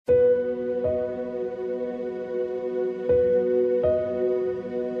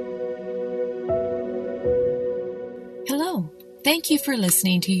Thank you for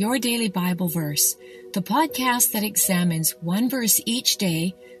listening to Your Daily Bible Verse, the podcast that examines one verse each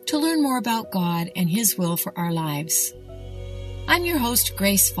day to learn more about God and His will for our lives. I'm your host,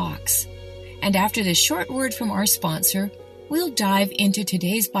 Grace Fox, and after this short word from our sponsor, we'll dive into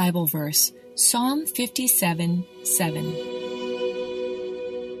today's Bible verse, Psalm 57:7.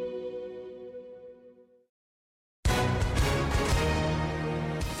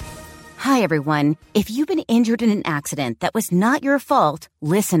 Hi, everyone. If you've been injured in an accident that was not your fault,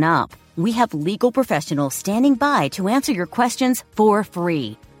 listen up. We have legal professionals standing by to answer your questions for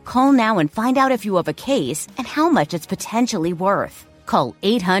free. Call now and find out if you have a case and how much it's potentially worth. Call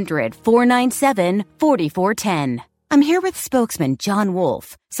 800-497-4410. I'm here with spokesman John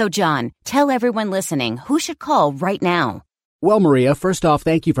Wolf. So, John, tell everyone listening who should call right now. Well, Maria, first off,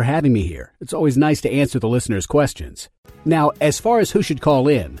 thank you for having me here. It's always nice to answer the listeners' questions. Now, as far as who should call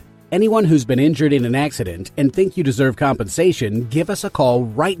in, anyone who's been injured in an accident and think you deserve compensation, give us a call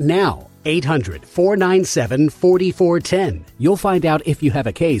right now. 800-497-4410. You'll find out if you have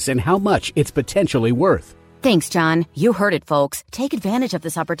a case and how much it's potentially worth. Thanks, John. You heard it, folks. Take advantage of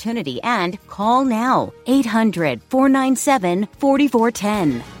this opportunity and call now.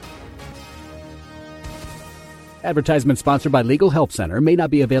 800-497-4410. Advertisement sponsored by Legal Help Center. May not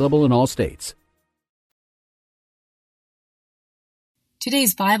be available in all states.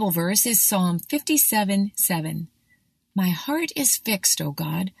 Today's Bible verse is Psalm 57:7. My heart is fixed, O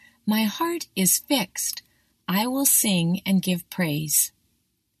God. My heart is fixed. I will sing and give praise.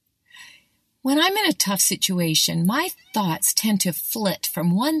 When I'm in a tough situation, my thoughts tend to flit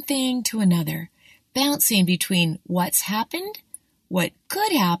from one thing to another, bouncing between what's happened, what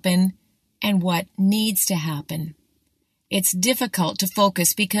could happen, and what needs to happen. It's difficult to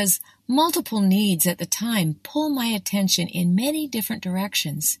focus because multiple needs at the time pull my attention in many different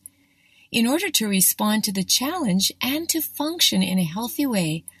directions. In order to respond to the challenge and to function in a healthy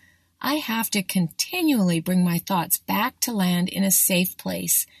way, I have to continually bring my thoughts back to land in a safe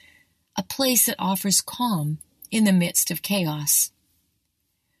place, a place that offers calm in the midst of chaos.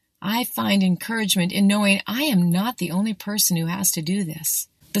 I find encouragement in knowing I am not the only person who has to do this.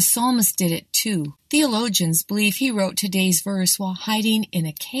 The psalmist did it too. Theologians believe he wrote today's verse while hiding in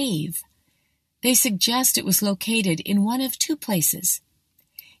a cave. They suggest it was located in one of two places.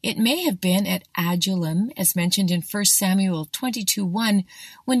 It may have been at Adullam, as mentioned in 1 Samuel 22:1,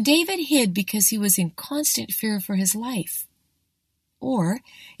 when David hid because he was in constant fear for his life. Or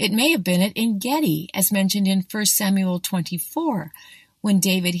it may have been at En-Gedi, as mentioned in 1 Samuel 24, when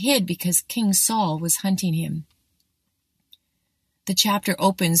David hid because King Saul was hunting him. The chapter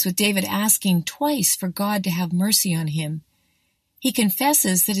opens with David asking twice for God to have mercy on him. He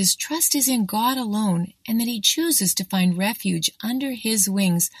confesses that his trust is in God alone and that he chooses to find refuge under his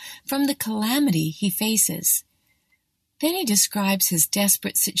wings from the calamity he faces. Then he describes his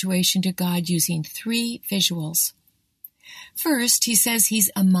desperate situation to God using three visuals. First, he says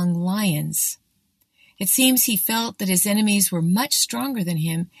he's among lions. It seems he felt that his enemies were much stronger than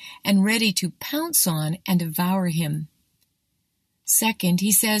him and ready to pounce on and devour him. Second,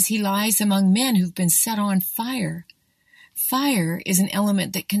 he says he lies among men who've been set on fire. Fire is an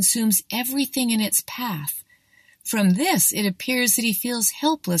element that consumes everything in its path. From this, it appears that he feels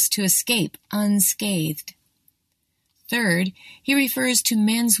helpless to escape unscathed. Third, he refers to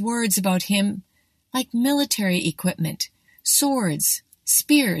men's words about him like military equipment, swords,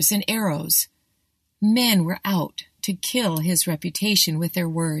 spears, and arrows. Men were out to kill his reputation with their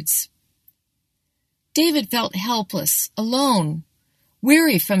words. David felt helpless, alone,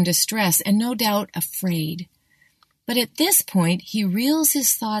 weary from distress, and no doubt afraid. But at this point, he reels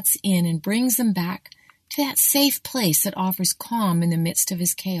his thoughts in and brings them back to that safe place that offers calm in the midst of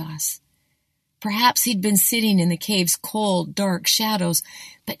his chaos. Perhaps he'd been sitting in the cave's cold, dark shadows,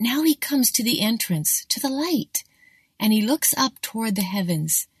 but now he comes to the entrance, to the light, and he looks up toward the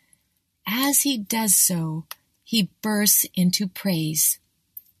heavens. As he does so, he bursts into praise.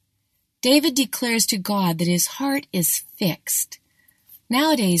 David declares to God that his heart is fixed.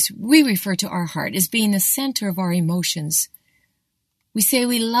 Nowadays, we refer to our heart as being the center of our emotions. We say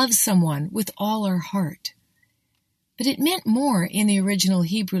we love someone with all our heart. But it meant more in the original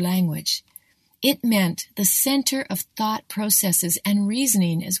Hebrew language. It meant the center of thought processes and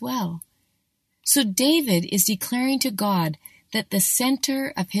reasoning as well. So David is declaring to God that the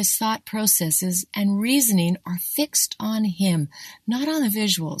center of his thought processes and reasoning are fixed on him, not on the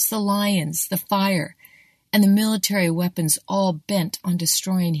visuals, the lions, the fire, and the military weapons all bent on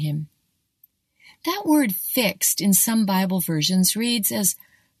destroying him. That word fixed in some Bible versions reads as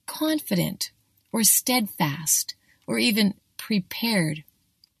confident or steadfast or even prepared.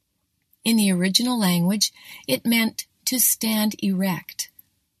 In the original language, it meant to stand erect.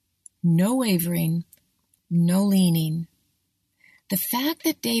 No wavering, no leaning. The fact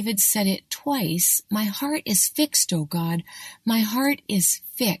that David said it twice, "My heart is fixed, O God, my heart is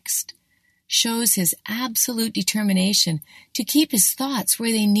fixed," shows his absolute determination to keep his thoughts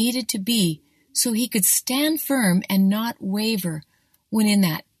where they needed to be so he could stand firm and not waver when in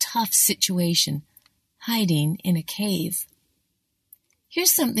that tough situation, hiding in a cave.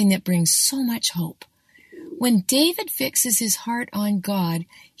 Here's something that brings so much hope. When David fixes his heart on God,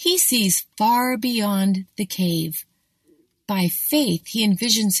 he sees far beyond the cave. By faith, he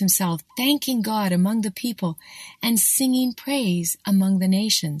envisions himself thanking God among the people and singing praise among the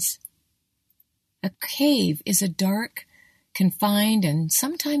nations. A cave is a dark, confined, and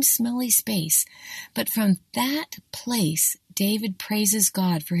sometimes smelly space, but from that place, David praises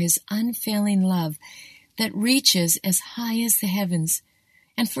God for his unfailing love that reaches as high as the heavens,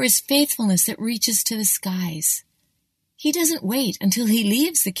 and for his faithfulness that reaches to the skies. He doesn't wait until he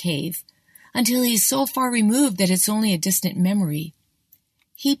leaves the cave, until he is so far removed that it's only a distant memory.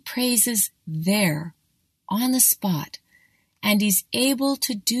 He praises there, on the spot, and he's able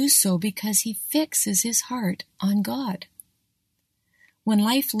to do so because he fixes his heart on God. When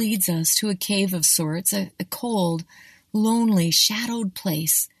life leads us to a cave of sorts, a cold, lonely, shadowed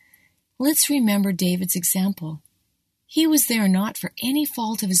place, let's remember David's example. He was there not for any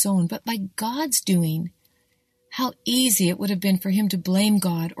fault of his own, but by God's doing. How easy it would have been for him to blame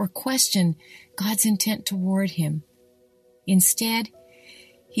God or question God's intent toward him. Instead,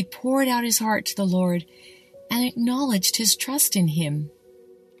 he poured out his heart to the Lord and acknowledged his trust in him.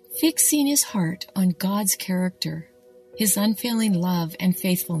 Fixing his heart on God's character, his unfailing love and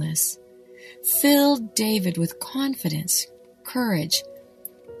faithfulness, filled David with confidence, courage,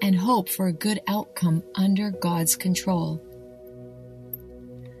 and hope for a good outcome under God's control.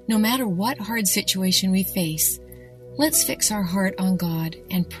 No matter what hard situation we face, let's fix our heart on God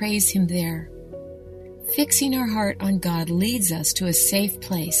and praise Him there. Fixing our heart on God leads us to a safe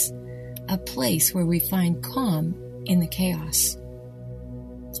place, a place where we find calm in the chaos.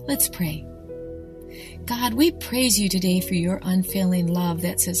 Let's pray. God, we praise You today for Your unfailing love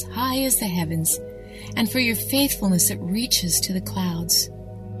that's as high as the heavens, and for Your faithfulness that reaches to the clouds.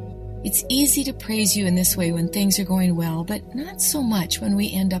 It's easy to praise You in this way when things are going well, but not so much when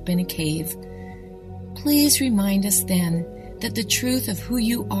we end up in a cave. Please remind us then that the truth of who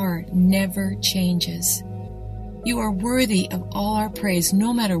You are never changes. You are worthy of all our praise,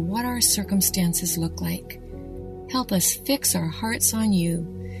 no matter what our circumstances look like. Help us fix our hearts on You,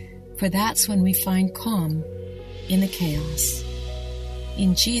 for that's when we find calm in the chaos.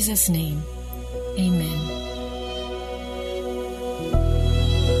 In Jesus' name, amen.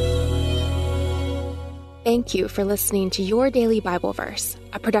 Thank you for listening to Your Daily Bible Verse,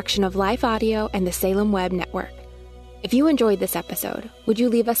 a production of Life Audio and the Salem Web Network. If you enjoyed this episode, would you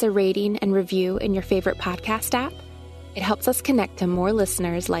leave us a rating and review in your favorite podcast app? It helps us connect to more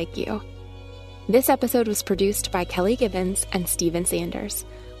listeners like you. This episode was produced by Kelly Gibbons and Stephen Sanders,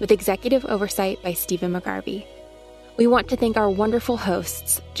 with executive oversight by Stephen McGarvey. We want to thank our wonderful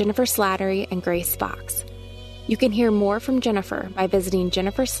hosts, Jennifer Slattery and Grace Fox. You can hear more from Jennifer by visiting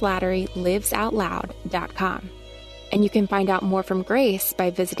jenniferslatterylivesOutloud.com. And you can find out more from Grace by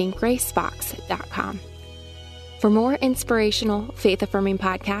visiting gracefox.com. For more inspirational, faith-affirming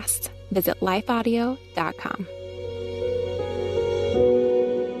podcasts, visit lifeaudio.com.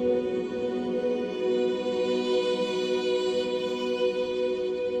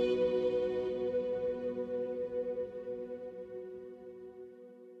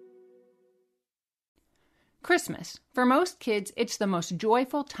 Christmas. For most kids, it's the most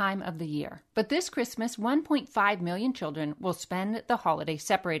joyful time of the year. But this Christmas, 1.5 million children will spend the holiday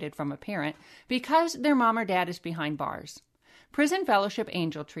separated from a parent because their mom or dad is behind bars. Prison Fellowship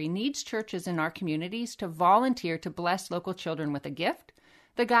Angel Tree needs churches in our communities to volunteer to bless local children with a gift,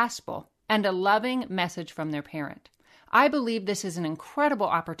 the gospel, and a loving message from their parent. I believe this is an incredible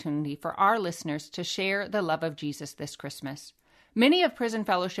opportunity for our listeners to share the love of Jesus this Christmas. Many of Prison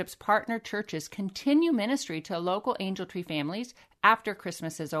Fellowship's partner churches continue ministry to local Angel Tree families after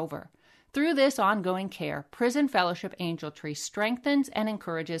Christmas is over. Through this ongoing care, Prison Fellowship Angel Tree strengthens and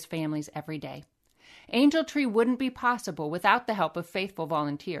encourages families every day. Angel Tree wouldn't be possible without the help of faithful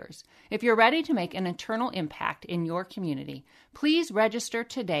volunteers. If you're ready to make an eternal impact in your community, please register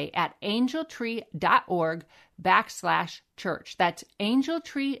today at angeltree.org/church. That's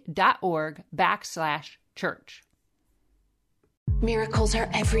angeltree.org/church. Miracles are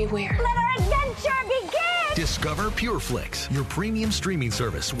everywhere. Let our adventure begin! Discover PureFlix, your premium streaming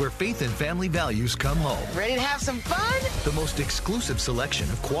service where faith and family values come home. Ready to have some fun? The most exclusive selection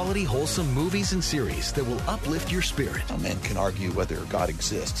of quality, wholesome movies and series that will uplift your spirit. A man can argue whether God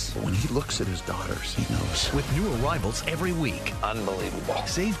exists, but when he looks at his daughters, he knows. With new arrivals every week. Unbelievable.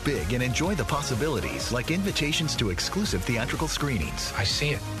 Save big and enjoy the possibilities, like invitations to exclusive theatrical screenings. I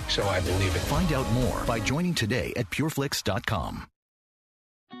see it, so I believe it. Find out more by joining today at pureflix.com.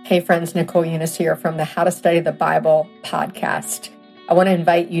 Hey friends, Nicole Eunice here from the How to Study the Bible podcast. I want to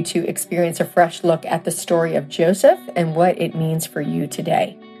invite you to experience a fresh look at the story of Joseph and what it means for you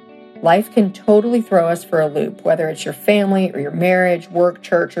today. Life can totally throw us for a loop, whether it's your family or your marriage, work,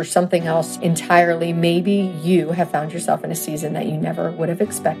 church, or something else entirely. Maybe you have found yourself in a season that you never would have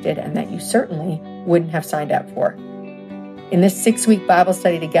expected and that you certainly wouldn't have signed up for. In this 6-week Bible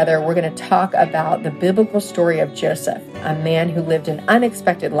study together, we're going to talk about the biblical story of Joseph, a man who lived an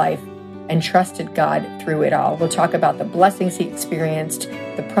unexpected life and trusted God through it all. We'll talk about the blessings he experienced,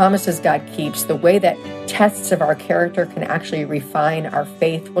 the promises God keeps, the way that tests of our character can actually refine our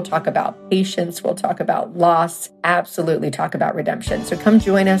faith. We'll talk about patience. We'll talk about loss, absolutely talk about redemption. So come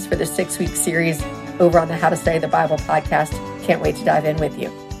join us for the 6-week series over on the How to Study the Bible podcast. Can't wait to dive in with you.